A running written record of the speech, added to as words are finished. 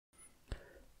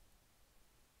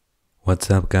What's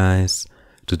up guys?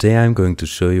 Today I'm going to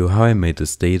show you how I made the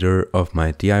stator of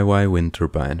my DIY wind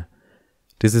turbine.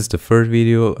 This is the third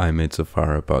video I made so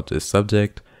far about this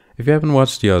subject. If you haven't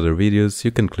watched the other videos,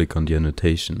 you can click on the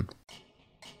annotation.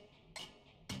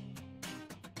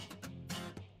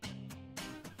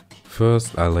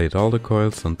 First I laid all the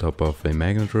coils on top of a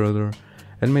magnet rotor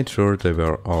and made sure they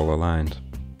were all aligned.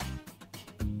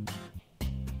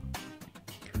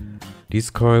 These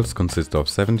coils consist of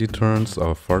 70 turns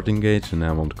of 14 gauge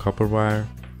enameled copper wire,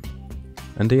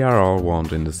 and they are all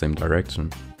wound in the same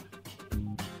direction.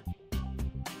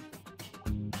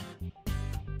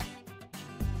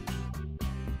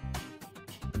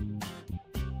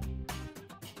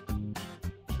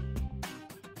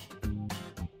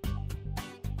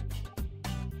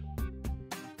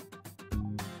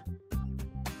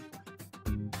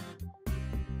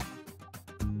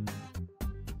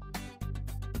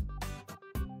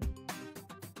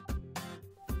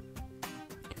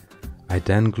 I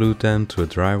then glued them to a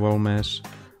drywall mesh,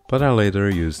 but I later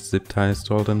used zip ties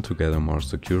to hold them together more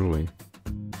securely.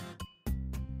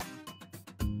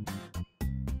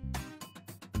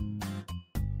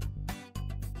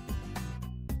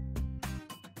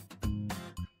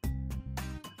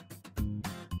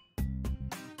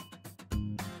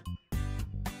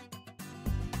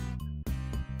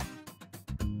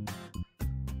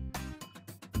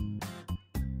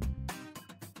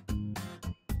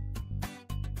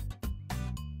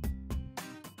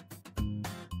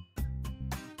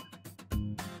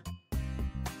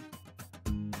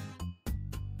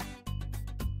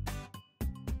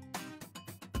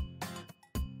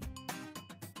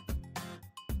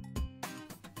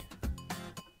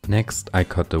 Next, I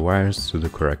cut the wires to the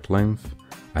correct length.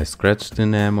 I scratched the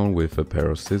enamel with a pair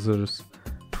of scissors,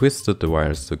 twisted the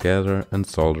wires together and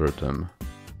soldered them.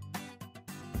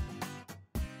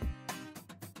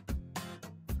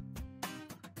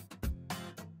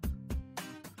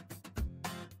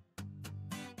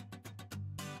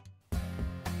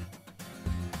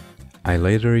 I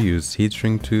later used heat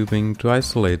shrink tubing to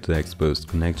isolate the exposed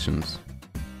connections.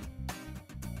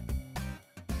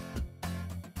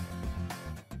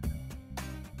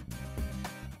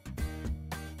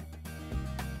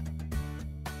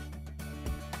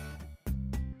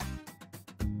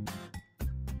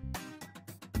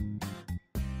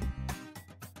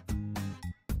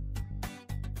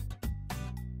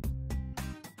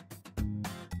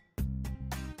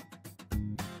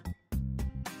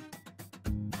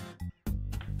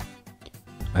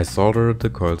 I soldered the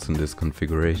coils in this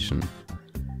configuration.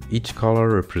 Each color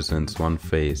represents one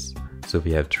phase, so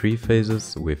we have 3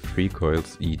 phases with 3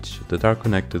 coils each that are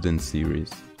connected in series.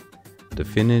 The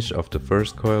finish of the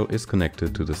first coil is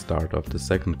connected to the start of the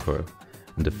second coil,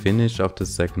 and the finish of the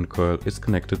second coil is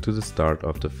connected to the start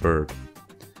of the third.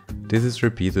 This is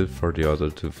repeated for the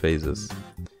other 2 phases.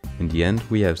 In the end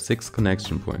we have 6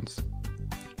 connection points,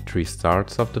 3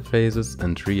 starts of the phases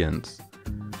and 3 ends.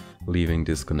 Leaving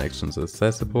these connections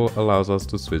accessible allows us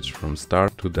to switch from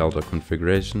start to delta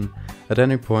configuration at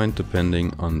any point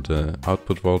depending on the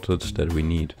output voltage that we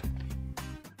need.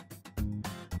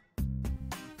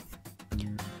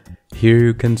 Here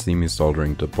you can see me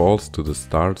soldering the balls to the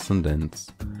starts and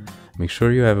ends. Make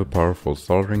sure you have a powerful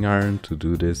soldering iron to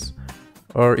do this,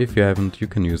 or if you haven't, you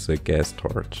can use a gas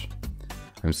torch.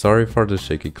 I'm sorry for the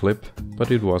shaky clip,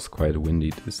 but it was quite windy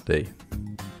this day.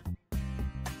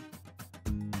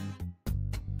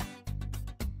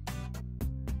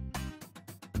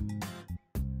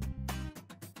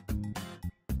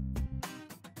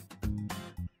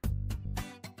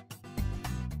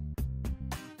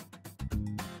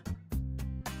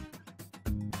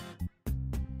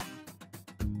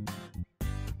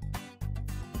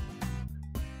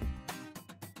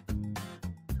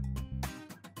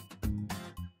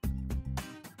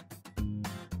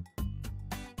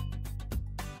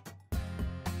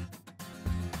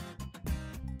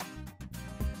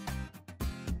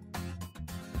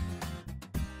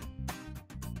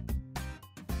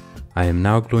 I am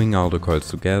now gluing all the coils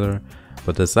together,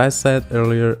 but as I said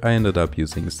earlier, I ended up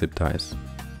using zip ties.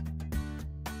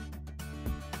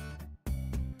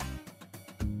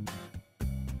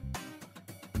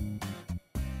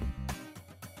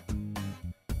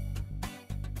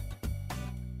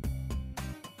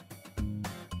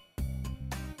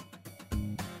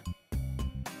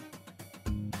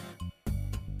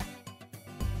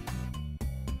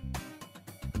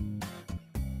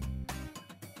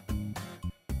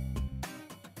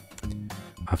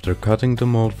 After cutting the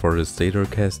mold for the stator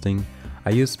casting, I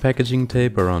used packaging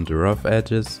tape around the rough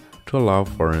edges to allow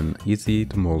for an easy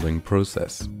demolding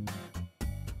process.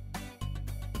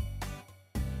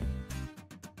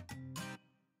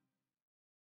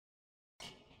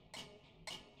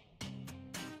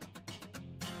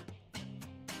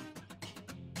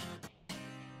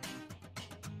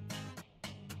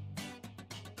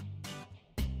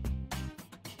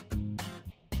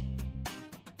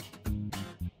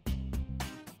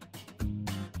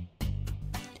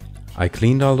 I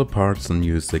cleaned all the parts and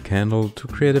used a candle to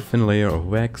create a thin layer of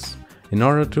wax in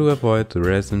order to avoid the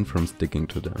resin from sticking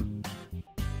to them.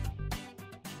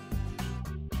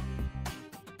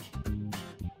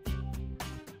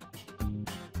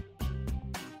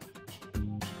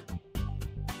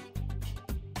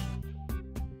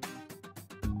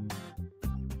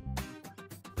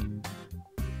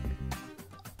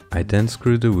 I then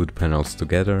screwed the wood panels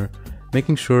together,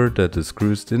 making sure that the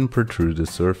screws didn't protrude the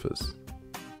surface.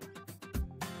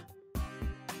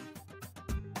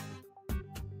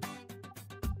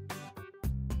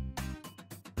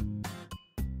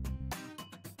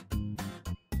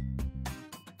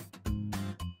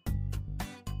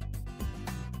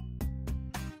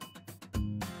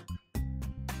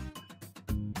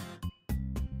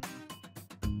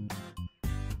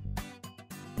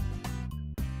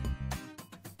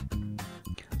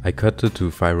 I cut the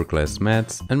two fiberglass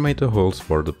mats and made the holes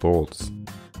for the bolts.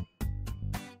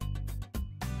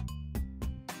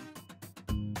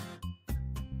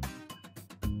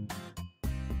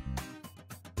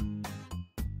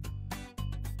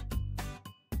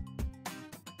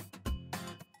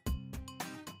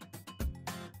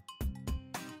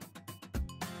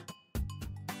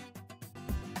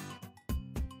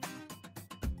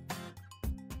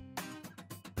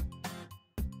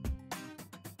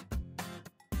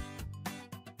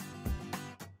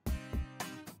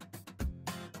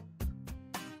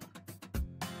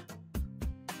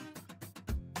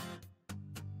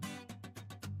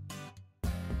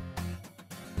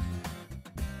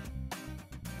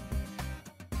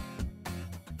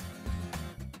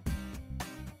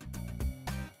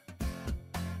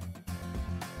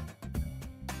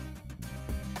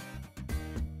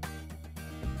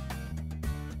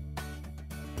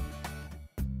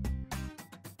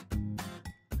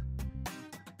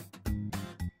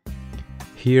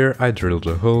 Here I drilled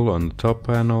a hole on the top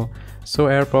panel so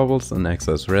air bubbles and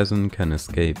excess resin can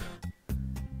escape.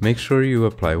 Make sure you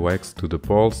apply wax to the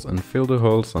balls and fill the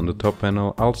holes on the top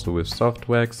panel also with soft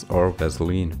wax or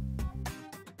Vaseline.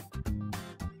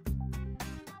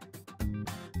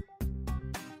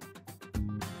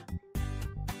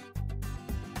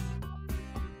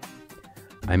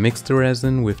 I mixed the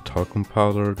resin with talcum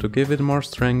powder to give it more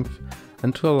strength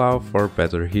and to allow for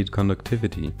better heat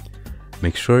conductivity.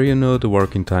 Make sure you know the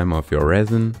working time of your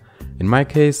resin. In my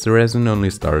case, the resin only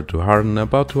started to harden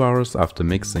about 2 hours after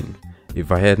mixing.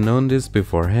 If I had known this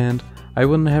beforehand, I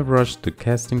wouldn't have rushed the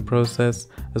casting process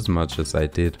as much as I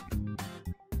did.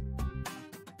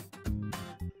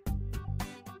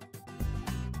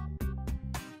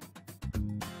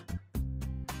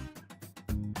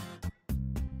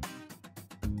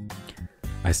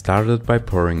 I started by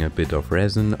pouring a bit of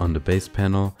resin on the base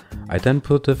panel. I then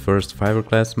put the first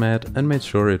fiberglass mat and made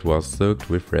sure it was soaked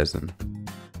with resin.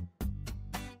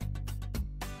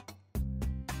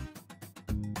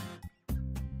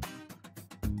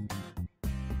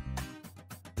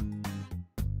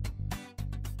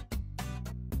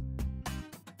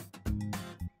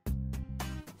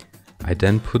 I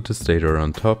then put the stator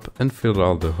on top and filled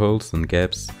all the holes and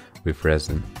gaps with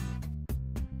resin.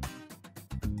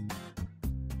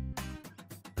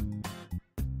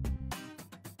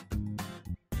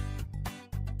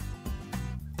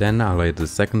 Then I laid the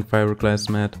second fiberglass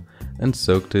mat and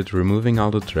soaked it, removing all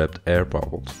the trapped air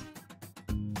bubbles.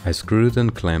 I screwed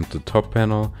and clamped the top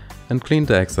panel and cleaned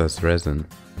the excess resin.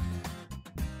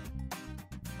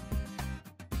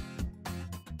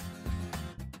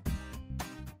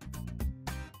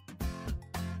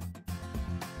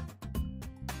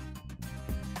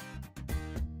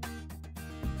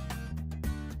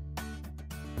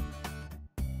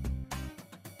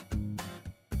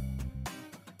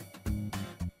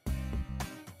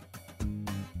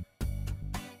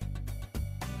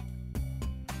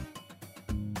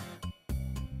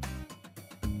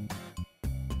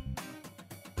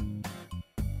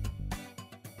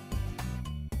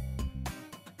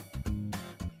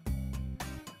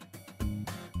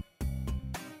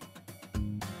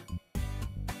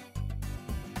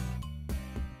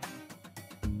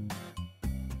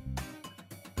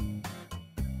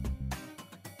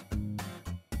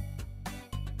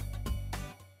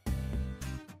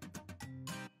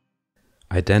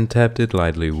 I then tapped it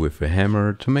lightly with a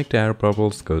hammer to make the air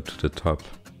bubbles go to the top.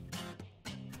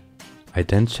 I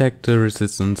then checked the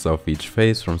resistance of each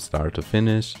phase from start to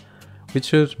finish, which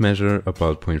should measure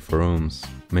about 0.4 ohms.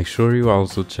 Make sure you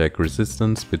also check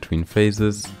resistance between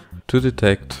phases to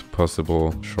detect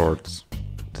possible shorts.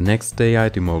 The next day I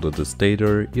demolded the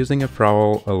stator using a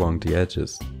trowel along the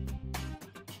edges.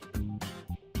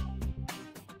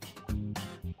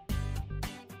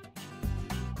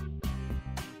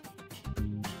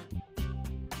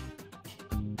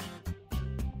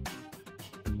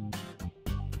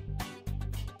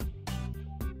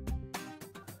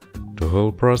 The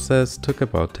whole process took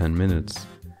about 10 minutes.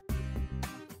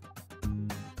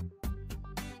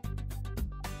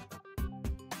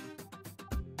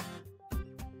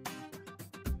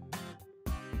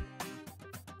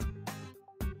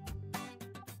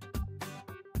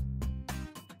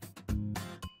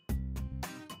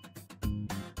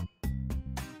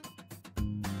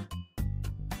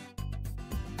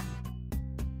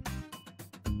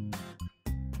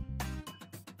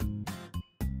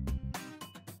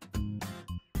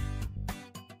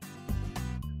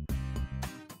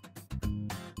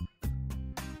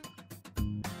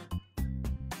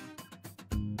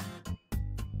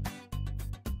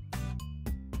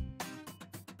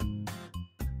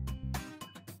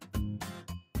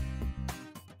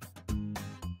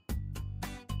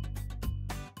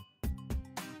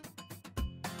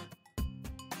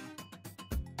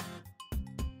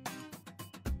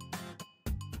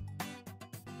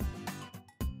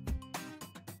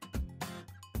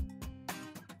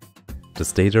 The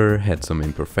stator had some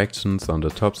imperfections on the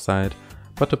top side,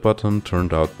 but the bottom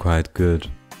turned out quite good.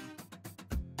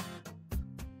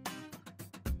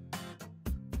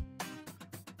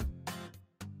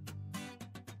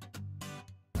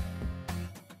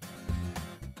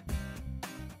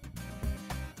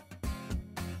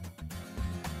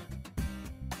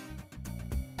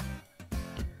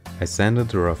 I sanded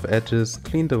the rough edges,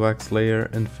 cleaned the wax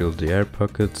layer and filled the air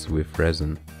pockets with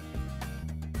resin.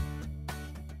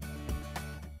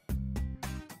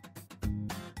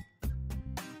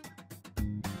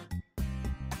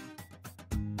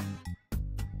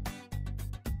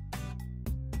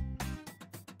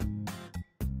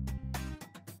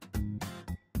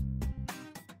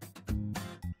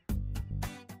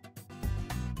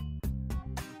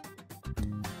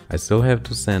 I still have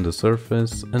to sand the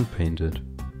surface and paint it.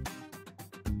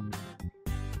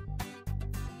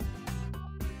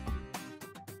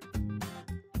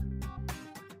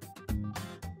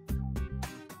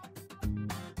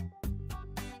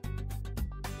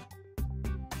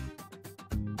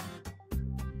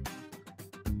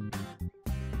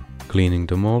 Cleaning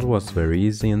the mold was very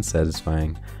easy and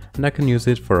satisfying, and I can use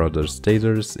it for other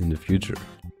stators in the future.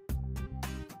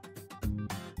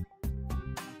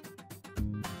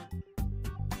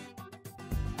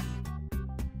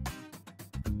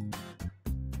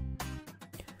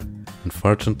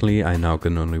 Unfortunately, I now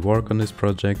can only work on this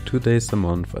project 2 days a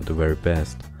month at the very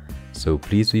best, so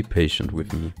please be patient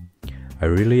with me. I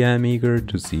really am eager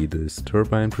to see this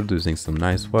turbine producing some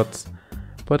nice watts,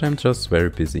 but I'm just very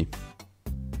busy.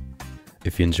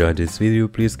 If you enjoyed this video,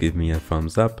 please give me a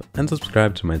thumbs up and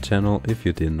subscribe to my channel if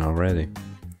you didn't already.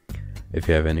 If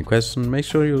you have any question, make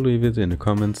sure you leave it in the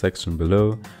comment section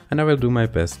below and I will do my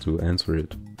best to answer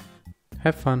it.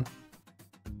 Have fun!